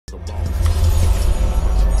Hustle,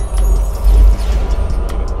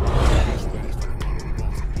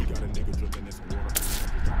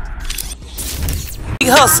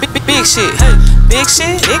 big shit, big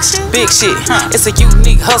shit, big shit. It's a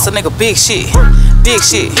unique hustle, nigga. Big shit, big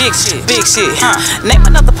shit, big shit, big shit. Name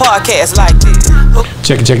another podcast like this.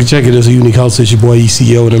 Check it. It's a unique hustle. It's your boy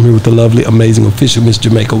ECO, and I'm here with the lovely, amazing, official Miss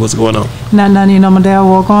Jamaica. What's going on? Nothing, you know, my dad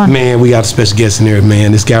walk on. Man, we got a special guest in there,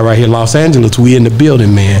 man. This guy right here, Los Angeles. We in the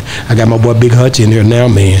building, man. I got my boy Big Hutch in there now,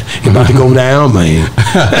 man. He about to go down, man.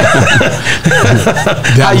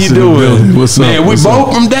 How you doing? What's up? Man, we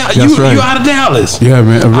both from Dallas. You out of Dallas? Yeah,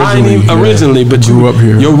 man. Originally, but grew up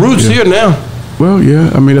here. Your roots here now. Well, yeah.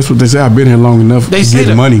 I mean, that's what they say. I've been here long enough to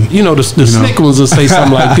get money. You know, the slick ones will say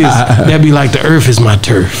something like this. They'll be like, the earth is my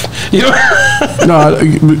turf. You know? No,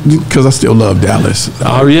 because I still love Dallas.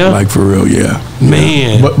 Oh, yeah? Like, for real, yeah.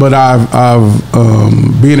 Man. But I've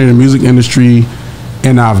been in the music industry,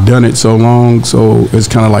 and I've done it so long, so it's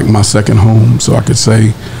kind of like my second home. So I could say,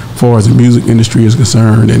 as far as the music industry is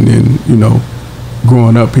concerned, and then, you know,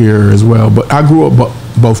 growing up here as well. But I grew up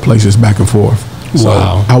both places back and forth. So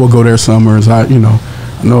wow. I would go there summers. I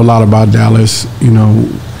know a lot about Dallas, you know,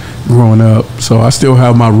 growing up. So I still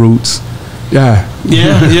have my roots. Yeah.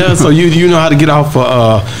 So you know how to get off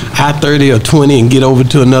I-30 or 20 and get over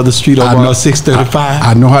to another street over on 635?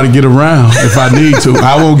 I know how to get around if I need to.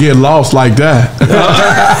 I won't get lost like that.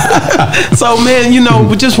 So, man, you know,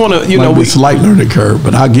 we just want to, you know. It's slight learning curve,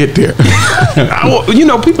 but I'll get there. You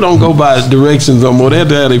know, people don't go by directions no more. They have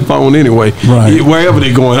to have their phone anyway. Right. Wherever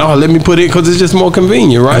they're going, let me put it, because it's just more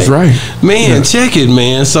convenient, right? That's right. Man, check it,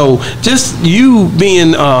 man. So just you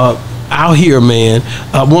being out here, man,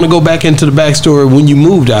 I want to go back into the backstory when you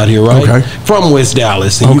moved out here, right? Okay. From West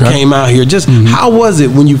Dallas, and you came out here. Just how was it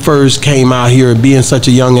when you first came out here and being such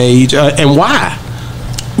a young age, and why?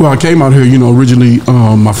 Well, I came out here, you know, originally,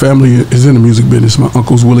 my family is in the music business. My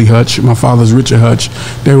uncle's Willie Hutch, my father's Richard Hutch.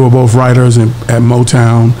 They were both writers at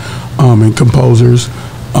Motown and composers.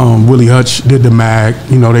 Willie Hutch did the Mag,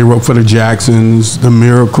 you know, they wrote for the Jacksons, the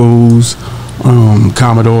Miracles,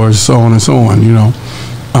 Commodores, so on and so on, you know.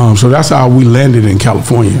 So that's how we landed in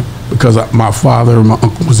California, because my father and my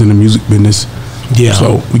uncle was in the music business. Yeah.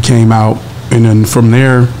 So we came out, and then from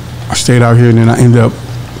there, I stayed out here, and then I ended up,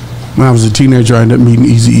 when I was a teenager, I ended up meeting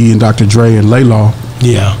Eazy and Dr. Dre and Laylaw.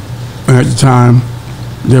 Yeah. And at the time,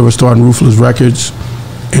 they were starting Ruthless Records,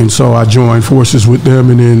 and so I joined forces with them,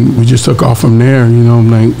 and then we just took off from there, you know,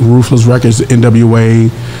 like Ruthless Records, NWA,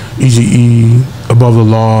 Eazy, Above the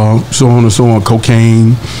Law, so on and so on,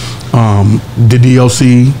 Cocaine, the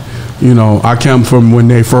DLC. You know, I come from when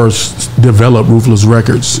they first developed Ruthless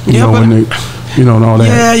Records, you know, when they, you know, and all that.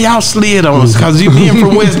 Yeah, y'all slid on us, because you being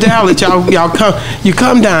from West Dallas, y'all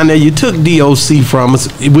come down there. You took DOC from us,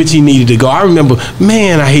 which he needed to go. I remember,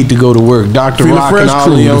 man, I hate to go to work. Dr. Rock and all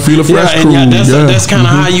them. That's kind of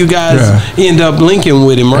how you guys end up linking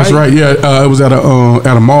with him, right? That's right. Yeah, it was at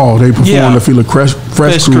a mall. They performed. The Feel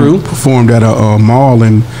Fresh crew performed at a mall,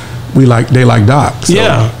 and they like Doc. So,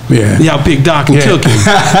 y'all picked Doc and took him.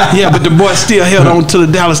 Yeah, but the boy still held on to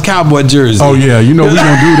the Dallas Cowboy jersey. Oh yeah, you know we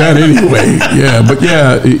gonna do that anyway. Yeah, but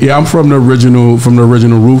I'm from the original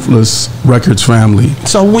Ruthless Records family.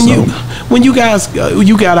 So when you guys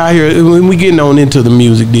you got out here, when we getting on into the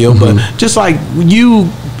music deal, but just like you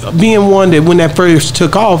being one that when that first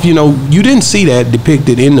took off, you know, you didn't see that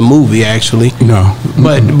depicted in the movie actually. No.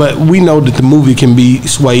 But we know that the movie can be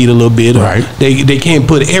swayed a little bit. Right. They can't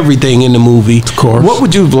put everything in the movie. Of course. What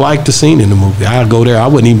would you like to see in the movie? I'd go there. I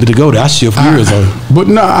wouldn't even to go there. I shift years on. But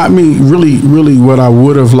no, I mean, really what I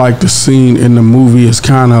would have liked to seen in the movie is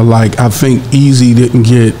kind of like, I think Eazy didn't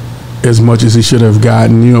get as much as he should have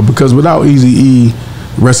gotten, you know, because without Eazy-E,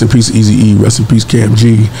 rest in peace Eazy-E, rest in peace Cam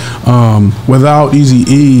G. Without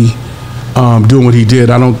Eazy-E doing what he did,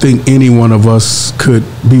 I don't think any one of us could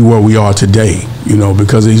be where we are today, you know,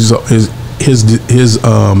 because his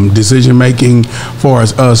decision making, far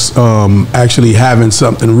as us actually having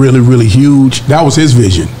something really huge, that was his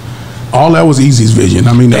vision. All that was Eazy's vision.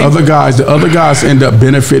 I mean, the other guys end up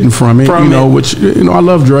benefiting from it, which, you know, I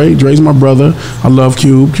love Dre. Dre's my brother. I love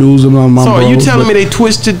Cube. Cube's my bro. So are you telling me they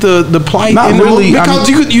twisted the plight in the movie? Because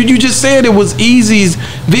you just said it was Eazy's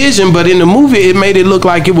vision, but in the movie it made it look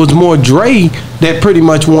like it was more Dre that pretty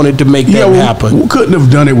much wanted to make that happen. We couldn't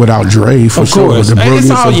have done it without Dre, for sure. The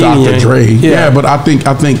brilliance of Dr. Dre. Yeah, but I think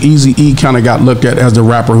Eazy-E kind of got looked at as the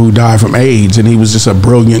rapper who died from AIDS, and he was just a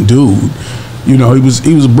brilliant dude. You know, he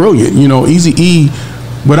was brilliant. You know, Eazy-E,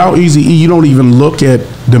 without Eazy-E, you don't even look at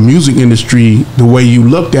the music industry the way you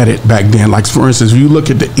looked at it back then. Like, for instance, if you look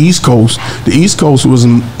at the East Coast was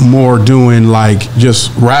more doing like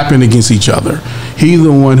just rapping against each other. he's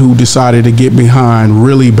the one who decided to get behind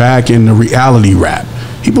really back in the reality rap.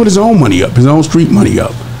 He put his own money up, his own street money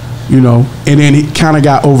up, you know, and then it kind of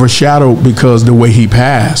got overshadowed because the way he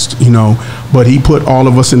passed, you know, but he put all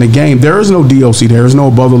of us in the game. There is no DOC, there is no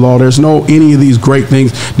Above the Law, there's no any of these great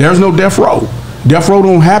things. There's no Death Row. Death Row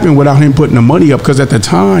don't happen without him putting the money up, because at the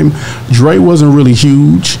time, Dre wasn't really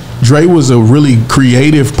huge. Dre was a really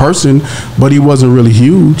creative person, but he wasn't really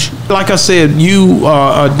huge. Like I said, you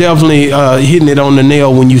are definitely hitting it on the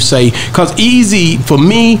nail when you say, because Eazy, for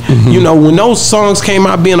me, you know, when those songs came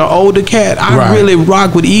out, being an older cat, I really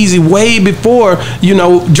rock with Eazy way before, you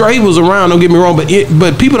know, Dre was around, don't get me wrong,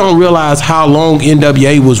 but people don't realize how long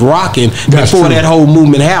NWA was rocking before that whole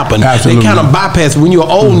movement happened. Absolutely. They kind of bypassed it. When you're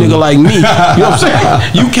an old nigga like me, you know what I'm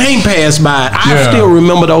saying? You can't pass by it. I still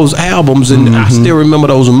remember those albums, and I still remember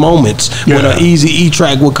those moments when an Eazy-E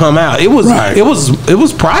track would come out. It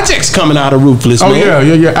was projects coming out of Ruthless,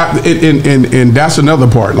 man. And that's another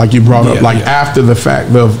part, like you brought up, like after the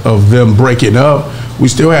fact of them breaking up, we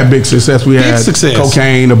still had big success. We had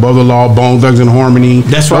Cocaine, Above the Law, Bone Thugs and Harmony.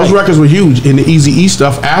 That's right. Those records were huge, and the Eazy-E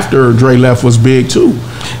stuff after Dre left was big too.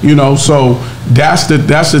 You know, so that's the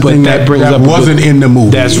thing that wasn't in the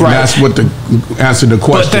movie. That's right. That's what the answer to the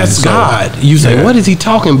question. But that's God. You say, what is he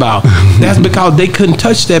talking about? That's because they couldn't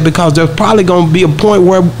touch that, because there's probably going to be a point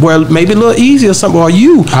where maybe a little Eazy or something, or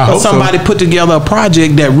you or somebody put together a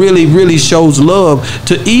project that really shows love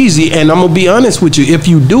to Eazy. And I'm gonna be honest with you, if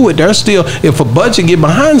you do it, there's still, if a budget get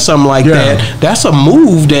behind something like that, that's a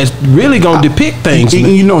move that's really gonna depict things.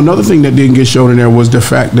 You know, another thing that didn't get shown in there was the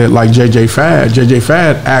fact that, like, JJ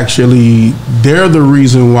Fad actually, they're the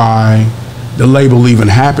reason why the label even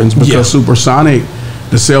happens, because Supersonic,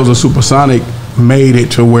 the sales of Supersonic made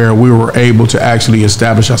it to where we were able to actually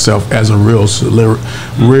establish ourselves as a real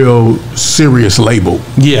serious label.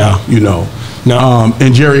 Yeah, you know.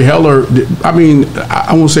 And Jerry Heller, I mean,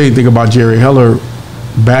 I won't say anything about Jerry Heller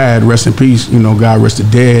bad, rest in peace, you know, God rest the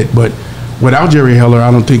dead, but without Jerry Heller,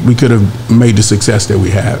 I don't think we could have made the success that we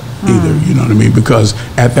have either, you know what I mean? Because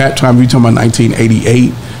at that time, you're talking about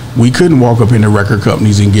 1988, we couldn't walk up into record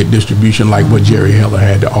companies and get distribution like what Jerry Heller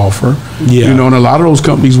had to offer. You know, and a lot of those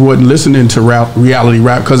companies wasn't listening to reality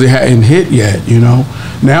rap because it hadn't hit yet, you know.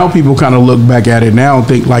 Now people kind of look back at it now and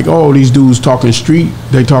think like, oh, these dudes talking street,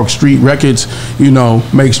 they talk street records, you know,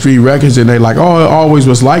 make street records, and they like, oh, it always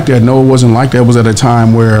was like that. No, it wasn't like that. It was at a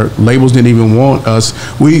time where labels didn't even want us.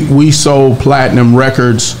 We sold platinum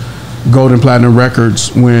records, golden platinum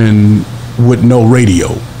records, with no radio.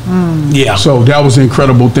 So that was an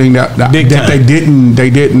incredible thing that they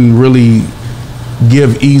didn't really give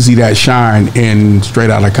Eazy that shine in Straight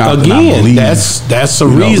Outta Compton. Again, that's a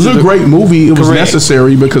reason. It was a great movie. It was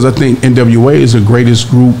necessary, because I think NWA is the greatest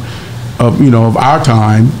group of our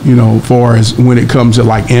time, you know, far as when it comes to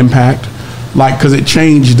like impact. Like, because it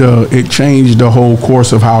changed the whole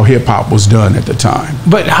course of how hip hop was done at the time.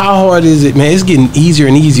 But how hard is it, man? It's getting easier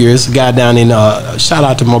and easier. It's a guy down in shout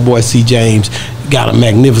out to my boy C. James, got a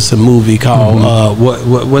magnificent movie called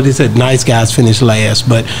what is it? Nice Guys Finish Last.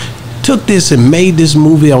 But took this and made this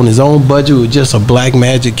movie on his own budget with just a Black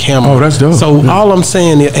Magic camera. Oh, that's dope. So all I'm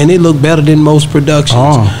saying, and it looked better than most productions.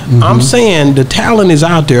 I'm saying the talent is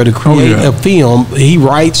out there to create a film. He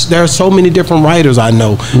writes. There are so many different writers I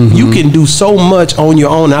know. You can do so much on your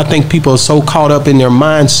own. I think people are so caught up in their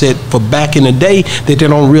mindset for back in the day that they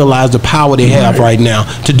don't realize the power they have right now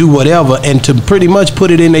to do whatever and to pretty much put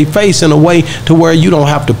it in their face in a way to where you don't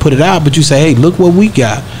have to put it out, but you say, hey, look what we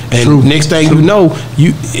got. And next thing you know,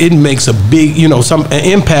 it makes a big, you know, an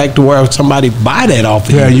impact where somebody buy that off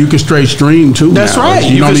of you. Yeah, you can straight stream too. That's now.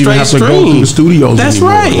 right. You don't even have to go through the studios That's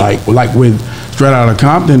anymore. right. Like with Straight Outta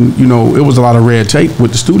Compton, you know, it was a lot of red tape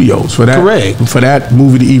with the studios for that. Correct. For that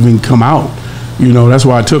movie to even come out. You know, that's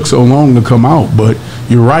why it took so long to come out. But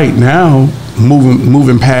you're right, now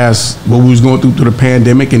moving past what we was going through the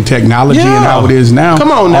pandemic and technology and how it is now.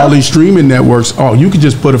 Come on now. All these streaming networks, you could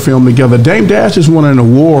just put a film together. Dame Dash just won an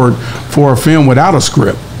award for a film without a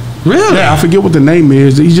script. Really? Yeah, I forget what the name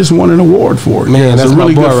is. He just won an award for it. Man, that's a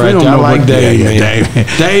really good film. I like Dave,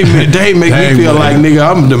 man. Dave make me feel like, nigga,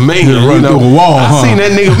 I'm the man. You know? I seen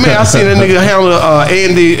that nigga handle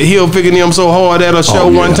Andy Hill picking him so hard at a show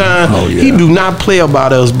one time. He do not play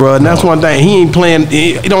about us, bro. And that's one thing. He ain't playing.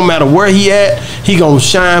 It don't matter where he at. He gonna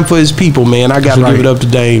shine for his people, man. I gotta give it up to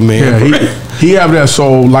Dave, man. Yeah, he have that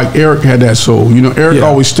soul, like Eric had that soul. You know, Eric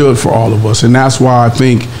always stood for all of us, and that's why I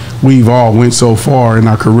think we've all went so far in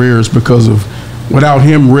our careers, because of without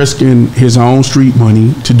him risking his own street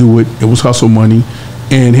money to do it, it was hustle money,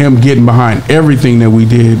 and him getting behind everything that we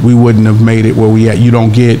did, we wouldn't have made it where we at. You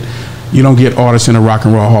don't get you don't get artists in the Rock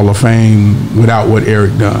and Roll Hall of Fame without what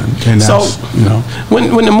Eric done. And that's,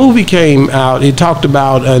 when the movie came out, it talked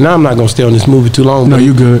about, and I'm not going to stay on this movie too long. No,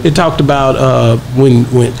 you good. It talked about when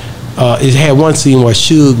it had one scene where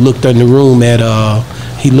Suge looked in the room at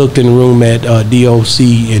DOC,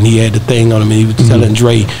 and he had the thing on him, and he was telling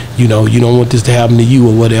Dre, you don't want this to happen to you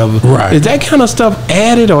or whatever. Right. Is that kind of stuff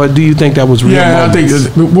added, or do you think that was real? Yeah, moments?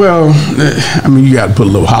 I think. You got to put a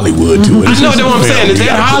little Hollywood to it. That's what I'm saying. Is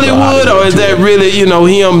that Hollywood, or is that really,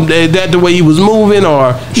 him? That the way he was moving,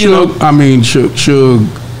 or Suge, I mean, Suge.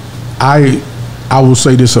 I will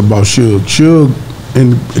say this about Suge. Suge,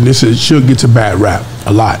 and this is Suge gets a bad rap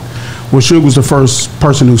a lot. Well, Suge was the first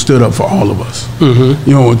person who stood up for all of us.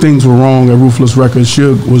 Mm-hmm. When things were wrong at Ruthless Records,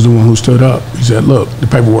 Suge was the one who stood up. He said, look, the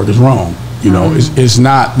paperwork is wrong. It's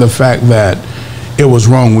not the fact that it was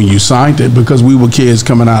wrong when you signed it, because we were kids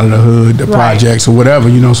coming out of the hood, the projects or whatever,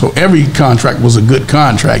 so every contract was a good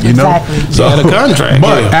contract, Exactly. So, had a contract.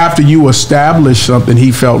 But after you establish something,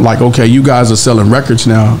 he felt like, okay, you guys are selling records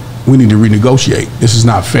now, we need to renegotiate. This is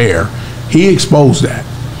not fair. He exposed that.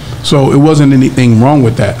 So it wasn't anything wrong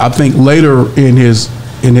with that. I think later in his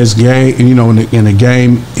game, in the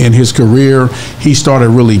game, in his career, he started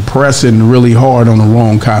really pressing really hard on the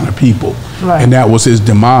wrong kind of people, and that was his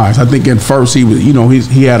demise. I think at first he was,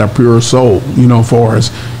 he had a pure soul, for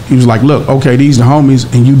us. He was like, look, okay, these the homies,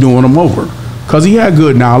 and you doing them over, because he had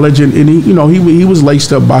good knowledge, and he, he was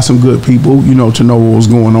laced up by some good people, to know what was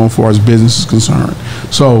going on for as business is concerned.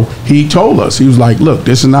 So he told us, he was like, look,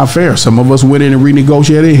 this is not fair. Some of us went in and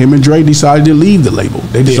renegotiated. Him and Dre decided to leave the label.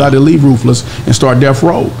 They decided to leave Ruthless and start Death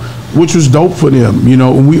Row, which was dope for them,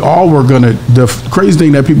 and we all were gonna. The crazy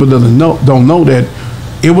thing that people don't know that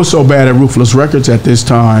it was so bad at Ruthless Records at this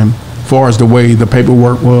time, as far as the way the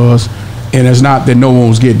paperwork was. And it's not that no one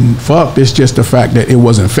was getting fucked. It's just the fact that it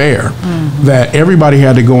wasn't fair. Mm-hmm. That everybody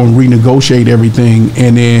had to go and renegotiate everything.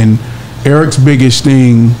 And then Eric's biggest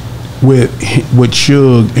thing with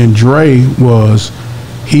Suge and Dre was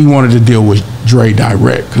he wanted to deal with Dre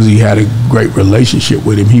direct, because he had a great relationship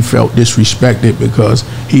with him. He felt disrespected because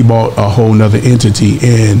he bought a whole nother entity.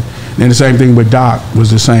 And then the same thing with Doc was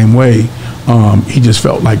the same way. He just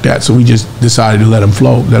felt like that. So we just decided to let him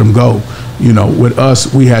flow, let him go. With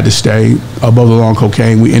us, we had to stay above the law on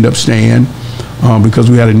cocaine. We ended up staying because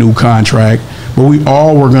we had a new contract. But we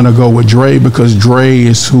all were going to go with Dre, because Dre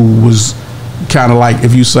is who was kind of like,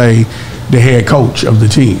 if you say, the head coach of the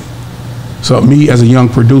team. So me, as a young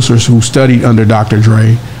producer who studied under Dr.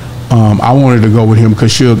 Dre, I wanted to go with him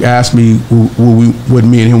because Suge asked me would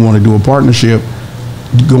me and him want to do a partnership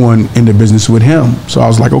going into business with him. So I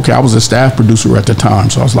was like, okay, I was a staff producer at the time.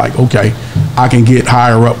 So I was like, okay, I can get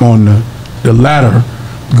higher up on the ladder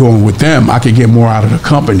going with them. I could get more out of the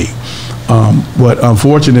company. But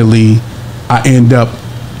unfortunately,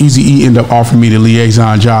 Eazy-E ended up offering me the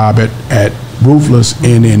liaison job at Ruthless,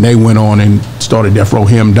 and then they went on and started Death Row,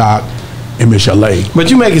 him, Doc, and Miss LA. But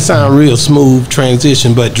you make it sound real smooth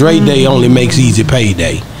transition, but Dre Day only makes Eazy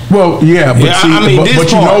Payday. Well, yeah, but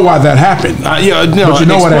but you know why that happened. But you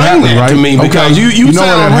know why that happened, right? To me, because you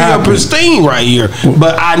sound real pristine right here.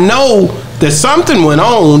 But I know that something went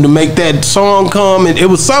on to make that song come, and it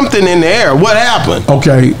was something in the air. What happened?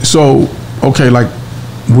 Like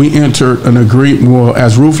we entered an agreement. Well,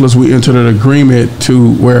 as Ruthless, we entered an agreement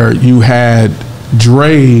to where you had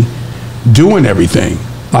Dre doing everything.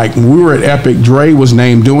 Like when we were at Epic, Dre was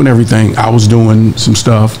named doing everything. I was doing some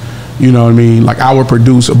stuff. You know what I mean? Like I would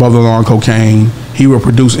produce Above the Law on Cocaine. He would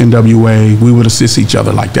produce NWA. We would assist each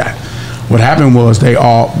other like that. What happened was they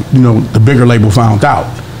all, the bigger label found out.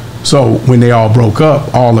 So when they all broke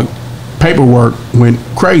up, all the paperwork went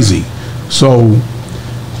crazy. So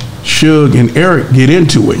Suge and Eric get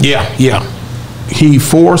into it. Yeah. He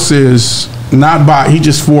forces, he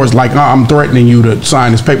just forced like, I'm threatening you to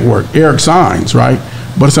sign this paperwork. Eric signs, right?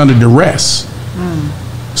 But it's under duress.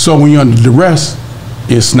 So when you're under duress,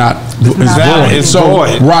 it's not void. It's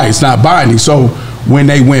void. Right, it's not binding. So when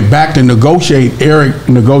they went back to negotiate, Eric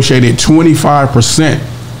negotiated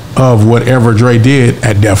 25% of whatever Dre did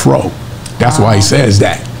at Death Row. That's why he says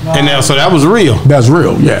that. Wow. And now, so that was real. That's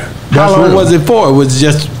real, yeah. How long was it for? It was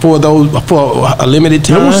just for a limited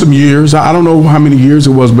time? It was some years. I don't know how many years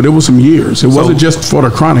it was, but it was some years. It wasn't just for the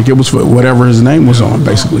Chronic. It was for whatever his name was on,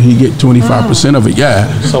 basically. He get 25% of it, yeah.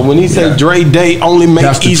 So when he said Dre Day only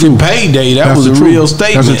makes Eazy Payday, that was a real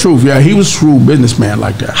statement. That's the truth, yeah. He was a shrewd businessman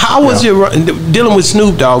like that. How was your dealing with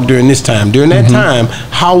Snoop Dogg during this time? During that time,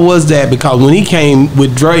 how was that? Because when he came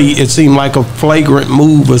with Dre, it seemed like a flagrant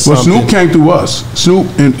move or something. Well, Snoop came through us. Snoop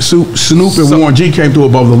and Warren G came through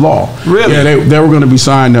Above the Law. law. Really? Yeah, they were going to be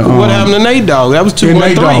signed to. What happened to Nate Dogg? That was 213.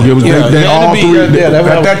 Nate Dogg. It was they all three.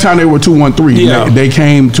 At that time, they were 213. Yeah. They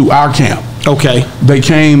came to our camp. Okay. They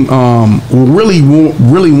came. Really,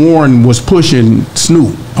 Warren was pushing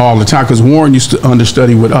Snoop all the time because Warren used to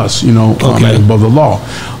understudy with us. Above the law,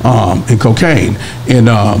 in cocaine, and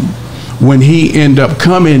when he ended up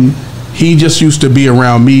coming, he just used to be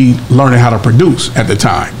around me learning how to produce at the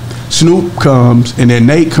time. Snoop comes and then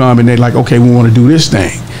Nate come and they're like, okay, we want to do this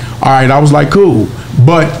thing. All right, I was like, cool.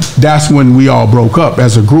 But that's when we all broke up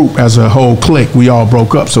as a group, as a whole clique. We all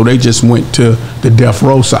broke up. So they just went to the Death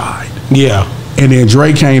Row side. Yeah. And then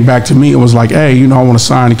Dre came back to me and was like, hey, I want to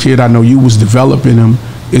sign the kid. I know you was developing him.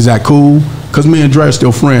 Is that cool? Because me and Dre are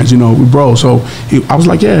still friends, we bro. So I was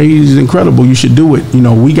like, yeah, he's incredible. You should do it.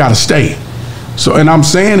 We got to stay. So, and I'm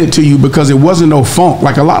saying it to you because it wasn't no funk.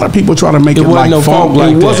 Like a lot of people try to make it like no funk.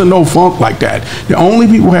 Like it wasn't no funk like that. The only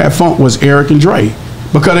people who had funk was Eric and Dre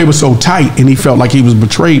because they were so tight and he felt like he was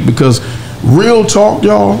betrayed because real talk,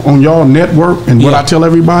 y'all, on y'all network and what I tell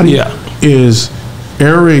everybody is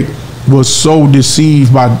Eric was so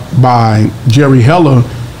deceived by Jerry Heller.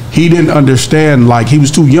 He didn't understand, like he was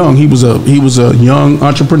too young. He was a young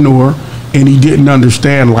entrepreneur and he didn't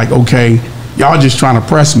understand like, okay, y'all just trying to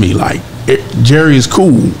press me like, Jerry is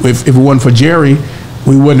cool. If it wasn't for Jerry,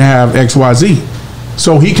 we wouldn't have XYZ.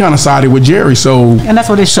 So he kind of sided with Jerry. And that's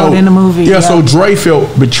what they showed in the movie. Yeah, so Dre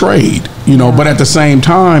felt betrayed, but at the same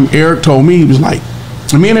time, Eric told me, he was like,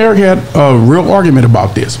 me and Eric had a real argument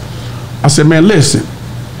about this. I said, man, listen,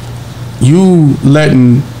 you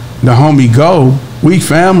letting the homie go, we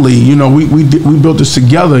family, we built this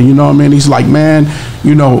together, He's like, man,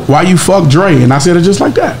 why you fuck Dre? And I said it just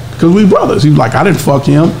like that, because we brothers. He was like, I didn't fuck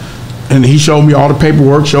him. And he showed me all the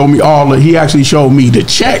paperwork, he actually showed me the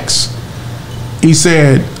checks. He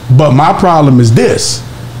said, but my problem is this.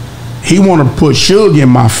 He want to put Suge in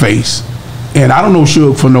my face. And I don't know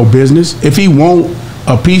Suge for no business. If he want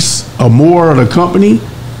a piece or more of the company,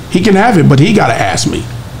 he can have it, but he got to ask me.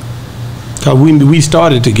 Because we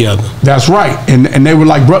started together. That's right. And they were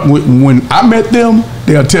like, when I met them,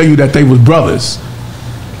 they'll tell you that they was brothers.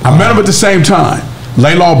 I met them at the same time.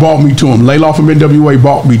 Laylaw brought me to him. Laylaw from NWA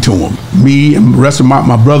brought me to him. Me and the rest of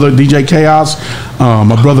my brother, DJ Chaos,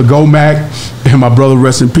 my brother Gomac, and my brother,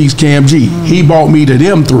 rest in peace, Cam G. He brought me to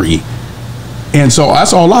them three. And so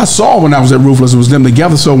that's all I saw when I was at Ruthless, was them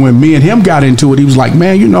together. So when me and him got into it, he was like,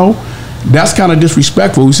 man, that's kind of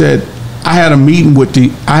disrespectful. He said, I had a meeting with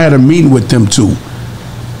them too.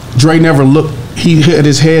 Dre never looked, he had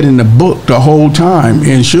his head in the book the whole time,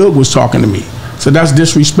 and Suge was talking to me. So that's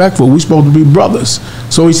disrespectful. We supposed to be brothers.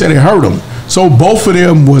 So he said it hurt him. So both of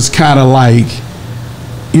them was kind of like,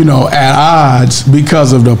 at odds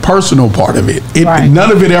because of the personal part of it.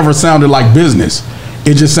 None of it ever sounded like business.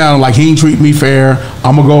 It just sounded like he ain't treat me fair.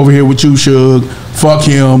 I'm gonna go over here with you, Suge. Fuck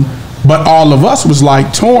him. But all of us was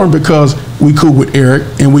like torn because we cool with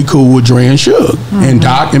Eric and we cool with Dre and Suge and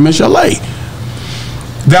Doc and Michelle A.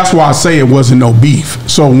 That's why I say it wasn't no beef.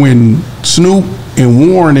 So when Snoop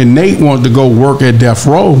and Warren and Nate wanted to go work at Death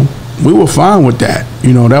Row, we were fine with that.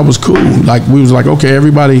 That was cool. Like, we was like, okay,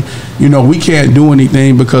 everybody, we can't do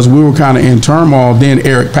anything because we were kind of in turmoil. Then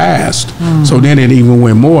Eric passed. So then it even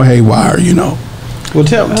went more haywire, Well,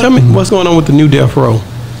 tell me what's going on with the new Death Row.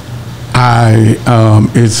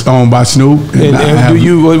 It's owned by Snoop. What do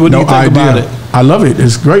you think about it? I love it.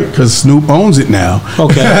 It's great because Snoop owns it now.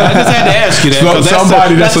 Okay, I just had to ask you that.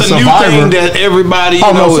 Somebody that's a survivor. New thing that everybody,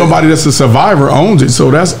 somebody that's a survivor owns it. So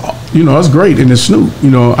that's that's great. And it's Snoop.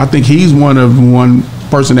 I think he's one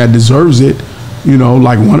person that deserves it.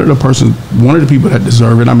 Like one of the people that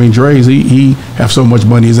deserve it. I mean, Dre's he have so much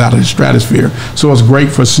money, he's out of the stratosphere. So it's great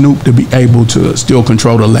for Snoop to be able to still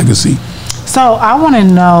control the legacy. So I want to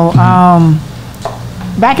know,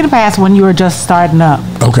 back in the past when you were just starting up,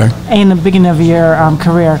 in the beginning of your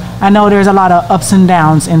career, I know there's a lot of ups and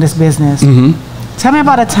downs in this business. Tell me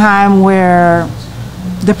about a time where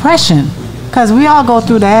depression, because we all go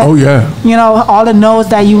through that. Oh yeah. All the no's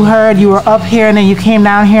that you heard, you were up here and then you came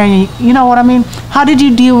down here, and you know what I mean? How did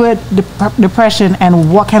you deal with depression,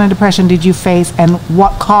 and what kind of depression did you face, and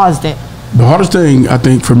what caused it? The hardest thing, I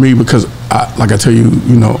think, for me, because like I tell you,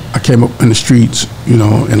 I came up in the streets,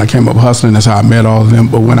 and I came up hustling. That's how I met all of them.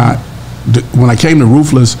 But when I came to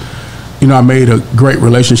Ruthless, I made a great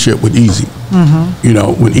relationship with Eazy.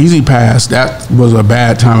 When Eazy passed, that was a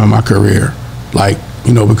bad time in my career. Like,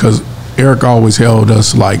 because Eric always held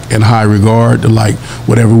us like in high regard to like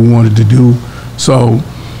whatever we wanted to do. So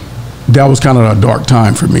that was kind of a dark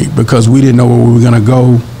time for me because we didn't know where we were gonna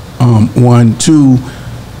go. One, two.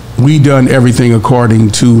 we done everything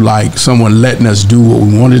according to like someone letting us do what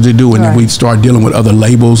we wanted to do, and then we start dealing with other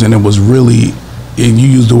labels, and it was really, and you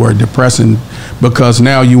use the word depressing, because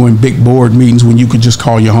now you in big board meetings when you could just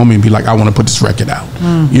call your homie and be like, I want to put this record out.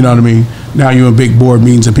 You know what I mean? Now you're in big board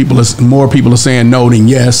meetings and more people are saying no than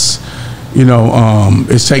yes. You know,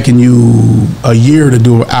 it's taking you a year to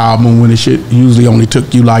do an album when it usually only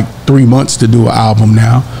took you like 3 months to do an album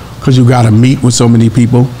now, because you got to meet with so many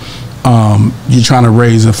people. You're trying to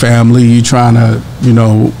raise a family. You're trying to, you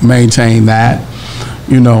know, maintain that.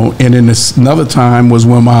 You know, and then another time was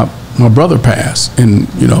when my brother passed, and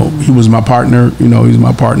you know, he was my partner. You know, he's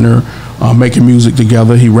my partner making music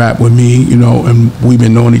together. He rapped with me. You know, and we've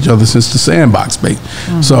been knowing each other since the Sandbox Bay.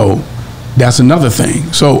 So. That's another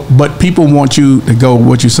thing. So, but people want you to go,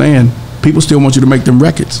 what you're saying, people still want you to make them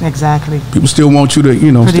records. Exactly. People still want you to,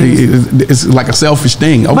 you know, it's like a selfish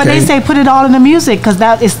thing. Okay. But they say put it all in the music, because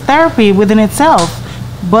that is therapy within itself.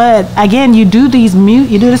 But again, you do this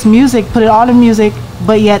music, put it all in music,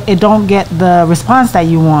 but yet it don't get the response that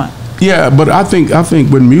you want. Yeah, but I think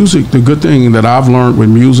with music, the good thing that I've learned with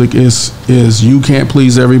music is you can't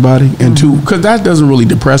please everybody, and two, because that doesn't really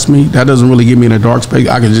depress me. That doesn't really get me in a dark space.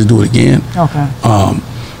 I can just do it again. Okay.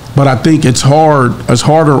 But I think it's hard. It's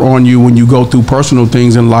harder on you when you go through personal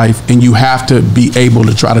things in life, and you have to be able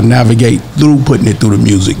to try to navigate through putting it through the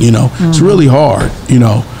music. You know, it's really hard. You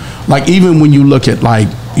know, like even when you look at like,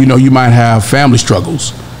 you know, you might have family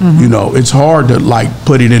struggles. You know, it's hard to like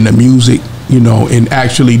put it in the music, you know, and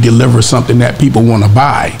actually deliver something that people want to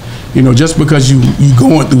buy. You know, just because you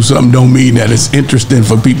going through something don't mean that it's interesting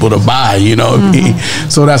for people to buy, you know.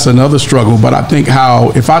 So that's another struggle. But I think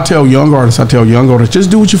if I tell young artists, just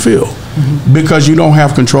do what you feel, because you don't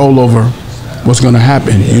have control over what's going to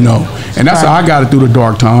happen, you know. And that's how I got it through the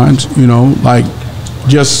dark times, you know, like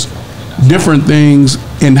just different things.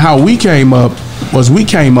 And how we came up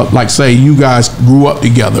like, say you guys grew up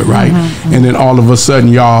together, right? And then all of a sudden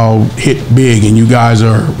y'all hit big and you guys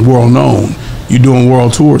are world known. You're doing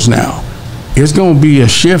world tours now. It's gonna be a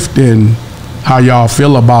shift in how y'all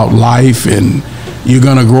feel about life, and you're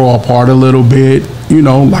gonna grow apart a little bit. You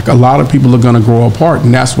know, like a lot of people are gonna grow apart,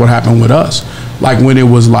 and that's what happened with us. Like when it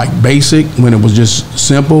was like basic, when it was just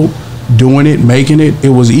simple, doing it, making it, it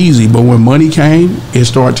was easy. But when money came, it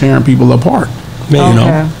started tearing people apart. Man, you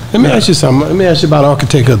know, let me ask you something. Let me ask you about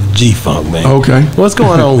Architect of the G-Funk, man. Okay. What's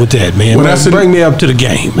going on with that, man? Well, bring me up to the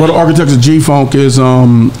game. Well, the Architect of G-Funk is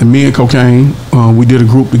me and Cocaine. We did a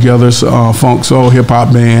group together, funk soul hip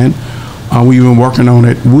hop band. We've been working on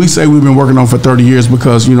it. We say we've been working on it for 30 years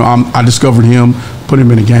because, you know, I discovered him, put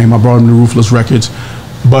him in the game. I brought him to Ruthless Records.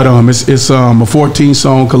 But it's a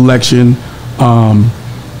 14-song collection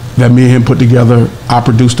that me and him put together. I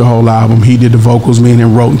produced the whole album. He did the vocals. Me and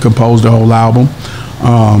him wrote and composed the whole album.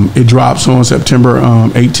 It drops on September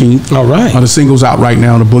 18th. All right. The single's out right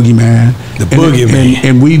now, The Boogeyman.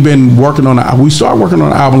 And we've been working on we started working on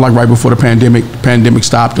the album like right before the pandemic. The pandemic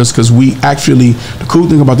stopped us because the cool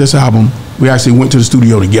thing about this album, we actually went to the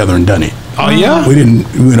studio together and done it. Oh yeah. We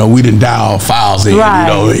didn't dial files in, you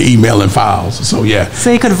know, emailing files. So yeah.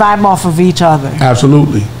 So you could vibe off of each other.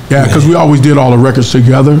 Absolutely. Yeah, because we always did all the records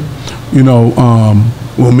together. You know,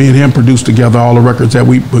 well, me and him produced together all the records that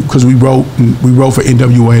because we wrote for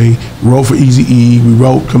NWA, we wrote for Eazy, we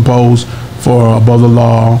wrote, composed for Above the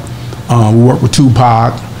Law. We worked with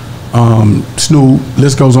Tupac, Snoop.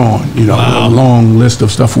 List goes on. You know, a long list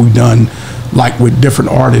of stuff we've done, like with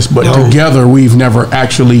different artists. But together, we've never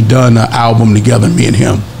actually done an album together, me and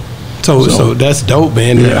him. So that's dope,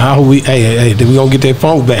 man. Yeah. How we then we gonna get that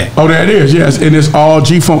funk back. Oh, there it is, yes. And it's all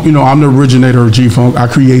G-Funk. You know, I'm the originator of G-Funk. I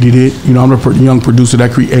created it. You know, I'm the young producer that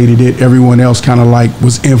created it. Everyone else kind of like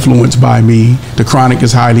was influenced by me. The Chronic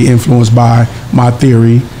is highly influenced by my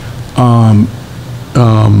theory.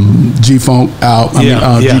 G-Funk out.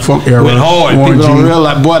 G-Funk era. Went hard. People don't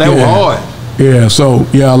realize, boy, that was hard. Yeah, so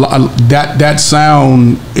yeah, that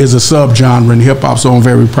sound is a subgenre in hip hop, so I'm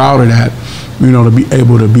very proud of that. You know, to be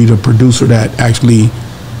able to be the producer that actually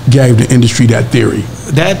gave the industry that theory.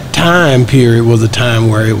 That time period was a time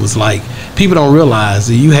where it was like, people don't realize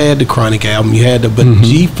that you had the Chronic album, you had the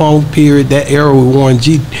G-Funk period, that era with Warren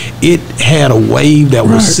G, it had a wave that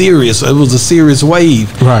was serious. It was a serious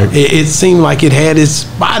wave. Right. It seemed like it had its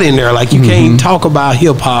spot in there. Like you can't talk about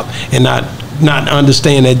hip hop and not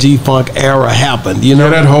understand that G-Funk era happened, you know?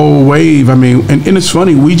 Yeah, that whole wave, I mean, and it's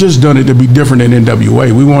funny, we just done it to be different than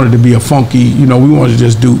NWA. We wanted to be a funky, you know, we wanted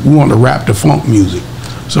to rap the funk music.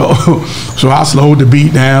 So I slowed the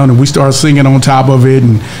beat down and we started singing on top of it,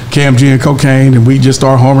 and Cam G and Cocaine, and we just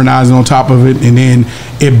started harmonizing on top of it, and then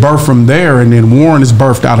it birthed from there, and then Warren is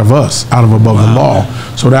birthed out of us, out of Above the Law.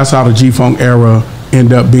 So that's how the G-Funk era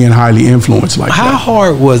end up being highly influenced like How that.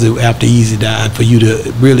 hard was it after Eazy died for you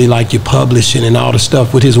to really like your publishing and all the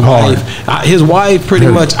stuff with his wife? His wife pretty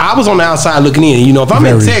much, I was on the outside looking in. You know, if I'm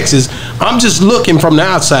in Texas, I'm just looking from the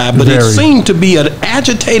outside, but it seemed to be an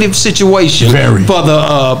agitative situation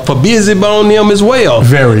for Busy Bone them as well.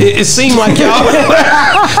 It seemed like y'all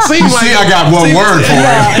I got one word for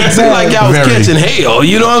it. It seemed like y'all was catching hell,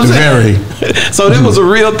 you know what I'm saying? So that was a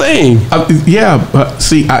real thing.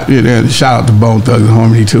 Shout out to Bone Thugs and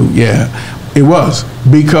Harmony too. Yeah, it was,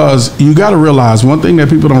 because you got to realize one thing that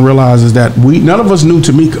people don't realize is that none of us knew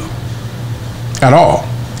Tamika at all.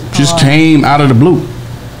 Just came out of the blue.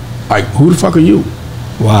 Like, who the fuck are you?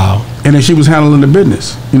 Wow. And then she was handling the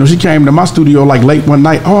business. You know, she came to my studio like late one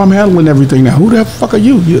night. Oh, I'm handling everything now. Who the fuck are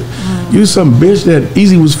you? You some bitch that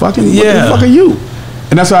Eazy was fucking. What the fuck are you?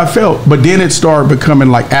 And that's how I felt. But then it started becoming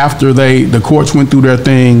like, after the courts went through their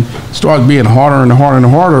thing, started being harder and harder and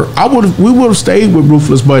harder. We would have stayed with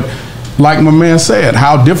Ruthless, but like my man said,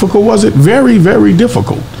 how difficult was it? Very, very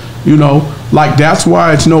difficult. You know, like that's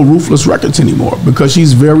why it's no Ruthless Records anymore, because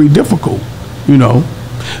she's very difficult. You know.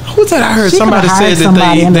 Who said? I heard somebody said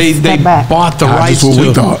that they bought the rights to.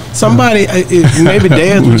 We thought. Somebody, maybe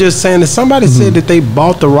Dad was just saying that somebody said that they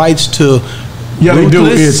bought the rights to. Yeah,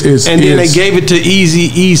 Ruthless, they do. And then they gave it to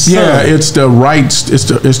Eazy-E's son. Yeah, it's the rights.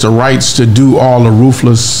 It's the rights to do all the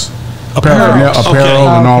Ruthless apparel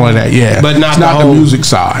and all of that. Yeah, but not the music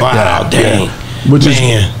side. Wow, dang. Which is,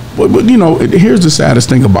 but you know, here's the saddest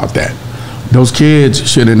thing about that. Those kids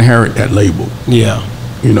should inherit that label. Yeah.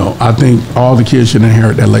 You know, I think all the kids should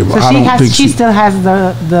inherit that label. So she still has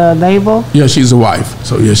the label? Yeah, she's a wife.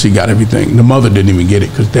 So yeah, she got everything. The mother didn't even get it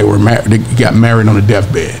because they were married. They got married on a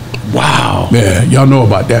deathbed. Wow. Yeah, y'all know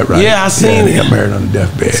about that, right? Yeah, I seen it. They got married on a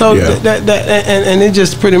deathbed. So and it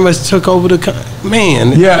just pretty much took over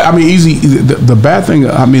man. Yeah, I mean, Eazy. The bad thing,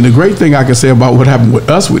 I mean, the great thing I can say about what happened with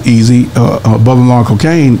us with Eazy, Above and Beyond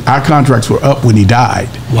Cocaine, our contracts were up when he died.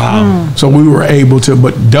 Wow. So we were able to,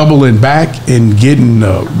 but doubling back and getting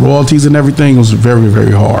royalties and everything was very,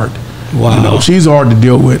 very hard. Wow. You know, she's hard to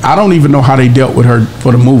deal with. I don't even know how they dealt with her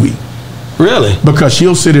for the movie. Really? Because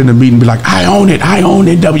she'll sit in the meeting and be like, I own it, I own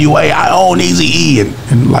NWA, I own Eazy-E.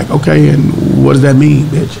 And like, okay, and what does that mean,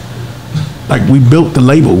 bitch? Like, we built the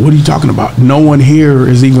label. What are you talking about? No one here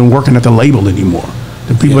is even working at the label anymore.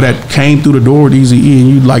 The people that came through the door with Eazy-E and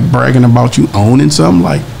you like bragging about you owning something,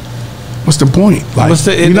 like, what's the point? Like,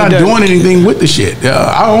 you're not doing anything with the shit.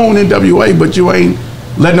 I own NWA, but you ain't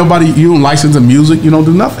let nobody, you don't license the music, you don't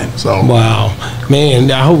do nothing. So wow. Man,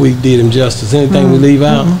 I hope we did him justice. Anything we leave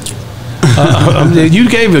out? You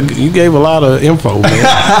gave a lot of info, man.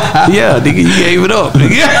 Yeah, nigga, you gave it up.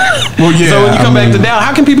 Nigga. Well, yeah. So when you come back to Dallas,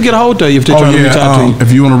 how can people get a hold of you if they're trying to reach out to you?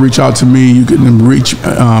 If you want to reach out to me, you can reach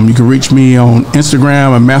me on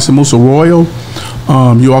Instagram at Massa Musa Royal.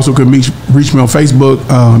 You also can reach me on Facebook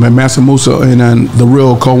at Massa Musa, and then The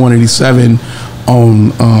Real Code 187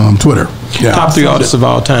 on Twitter. Yeah. Top 3 artists of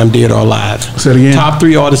all time, dead or alive. Say it again. Top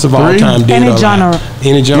 3 artists of all time, dead or alive.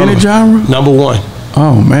 Any genre. Number 1.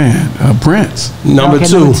 Oh man, Prince. Number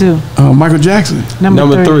 2. Michael Jackson.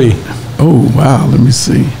 Number 3. Oh wow, let me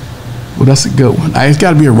see. Well, that's a good one. It's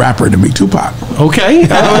got to be a rapper to be Tupac. Okay,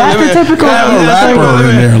 that's the typical rapper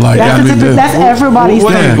in there. Like that's everybody's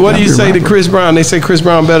thing. What do you say to Chris Brown? They say Chris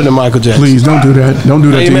Brown better than Michael Jackson. Please don't do that. Don't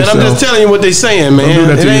do that to yourself. I'm just telling you what they're saying, man. Don't do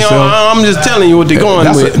that to yourself. I'm just telling you what they're going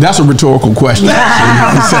with. That's a rhetorical question. You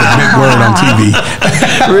said a big word on TV.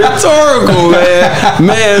 Rhetorical, man.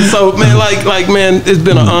 Man, so man, like man, it's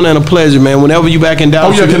been an honor and a pleasure, man. Whenever you back in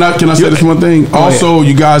Dallas. Oh yeah, can I say this one thing? Also,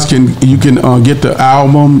 you guys can get the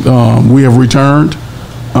album. We have returned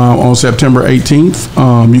on September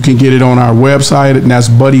 18th. You can get it on our website, and that's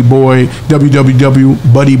Buddy Boy,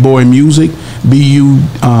 www.buddyboymusic,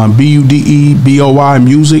 BUDEBOY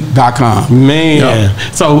music.com.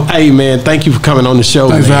 Man, so hey man, thank you for coming on the show.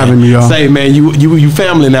 Thanks for having me, y'all. Say man, you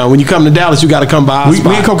family now. When you come to Dallas, you got to come by our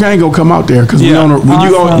spot. Me and Cocaine gonna come out there because we do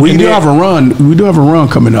have a run. We do have a run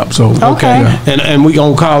coming up. So okay, and we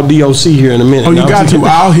gonna call DOC here in a minute. Oh, you got to.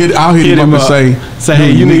 I'll hit him up and say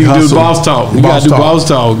hey, you need to do boss talk. You got to do boss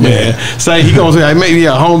talk, man. Say he gonna say maybe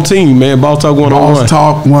a home team, man. Boss talk 101. Boss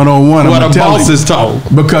talk 101. What a bosses talk.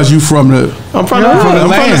 Because you from the. I'm from the land. From the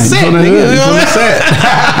set. From the set.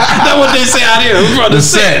 That's what they say out here. We're from the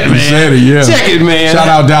set, man. Yeah. Check it, man. Shout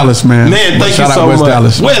out Dallas, man. Man, thank you so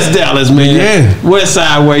much. West Dallas, man. Yeah. West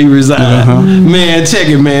side where you reside. Man, check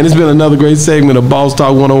it, man. It's been another great segment of Boss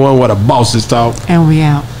Talk 101. What a bosses talk. And we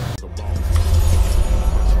out.